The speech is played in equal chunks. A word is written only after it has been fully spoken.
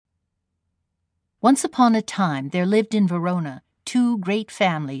Once upon a time there lived in Verona 2 great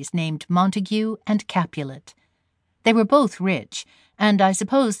families named Montague and Capulet. They were both rich, and I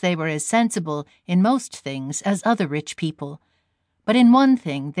suppose they were as sensible in most things as other rich people. But in one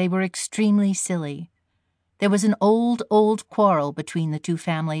thing they were extremely silly. There was an old quarrel between the 2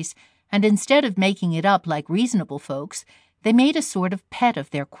 families, and instead of making it up like reasonable folks, they made a sort of pet of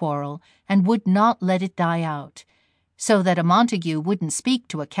their quarrel and would not let it die out, so that a Montague wouldn't speak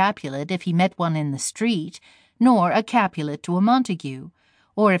to a Capulet if he met one in the street, nor a Capulet to a Montague,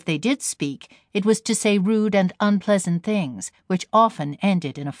 or if they did speak, it was to say rude and unpleasant things, which often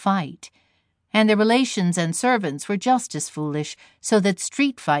ended in a fight. And their relations and servants were just as foolish, so that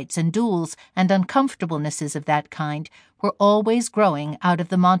street fights and duels and uncomfortablenesses of that kind were always growing out of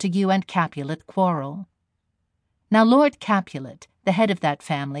the Montague and Capulet quarrel. Now Lord Capulet, the head of that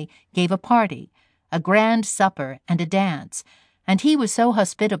family, gave a party, a grand supper and a dance, and he was so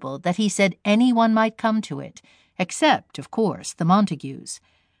hospitable that he said anyone might come to it, except, of course, the Montagues.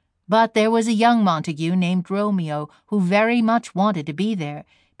 But there was a young Montague named Romeo who very much wanted to be there,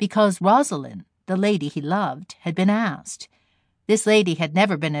 because Rosalind, the lady he loved, had been asked. This lady had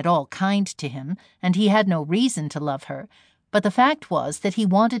never been at all kind to him, and he had no reason to love her, but the fact was that he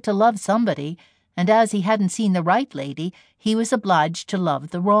wanted to love somebody, and as he hadn't seen the right lady, he was obliged to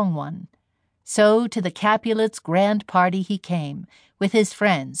love the wrong one. So to the Capulets' grand party he came, with his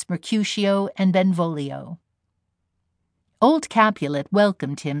friends Mercutio and Benvolio. Old Capulet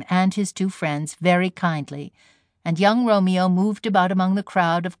welcomed him and his 2 friends very kindly, and young Romeo moved about among the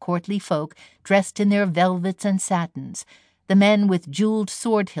crowd of courtly folk dressed in their velvets and satins, the men with jeweled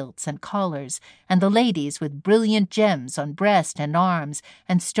sword hilts and collars, and the ladies with brilliant gems on breast and arms,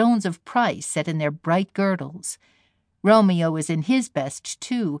 and stones of price set in their bright girdles. Romeo was in his best,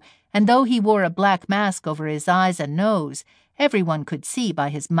 too, and though he wore a black mask over his eyes and nose, everyone could see by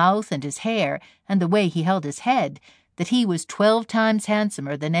his mouth and his hair, and the way he held his head, that he was 12 times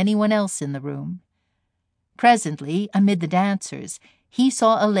handsomer than anyone else in the room. Presently, amid the dancers, he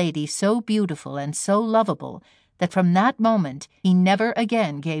saw a lady so beautiful and so lovable that from that moment he never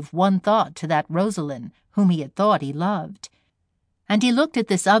again gave one thought to that Rosalind whom he had thought he loved. And he looked at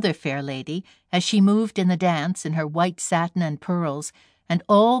this other fair lady as she moved in the dance in her white satin and pearls, and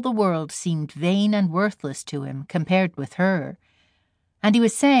all the world seemed vain and worthless to him compared with her. And he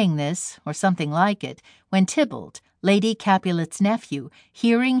was saying this, or something like it, when Tybalt, Lady Capulet's nephew,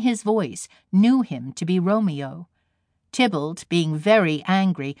 hearing his voice, knew him to be Romeo. Tybalt, being very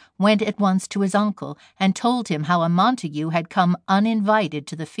angry, went at once to his uncle and told him how a Montague had come uninvited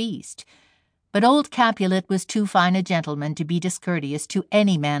to the feast. But old Capulet was too fine a gentleman to be discourteous to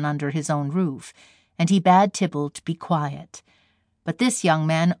any man under his own roof, and he bade Tybalt be quiet. But this young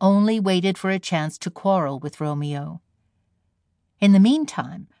man only waited for a chance to quarrel with Romeo. In the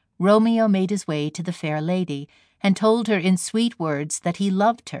meantime, Romeo made his way to the fair lady, and told her in sweet words that he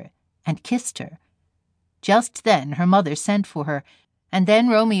loved her, and kissed her. Just then her mother sent for her, and then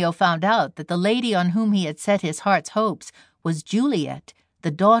Romeo found out that the lady on whom he had set his heart's hopes was Juliet, the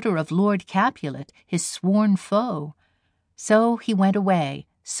daughter of Lord Capulet, his sworn foe. So he went away,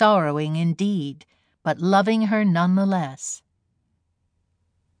 sorrowing indeed, but loving her none the less.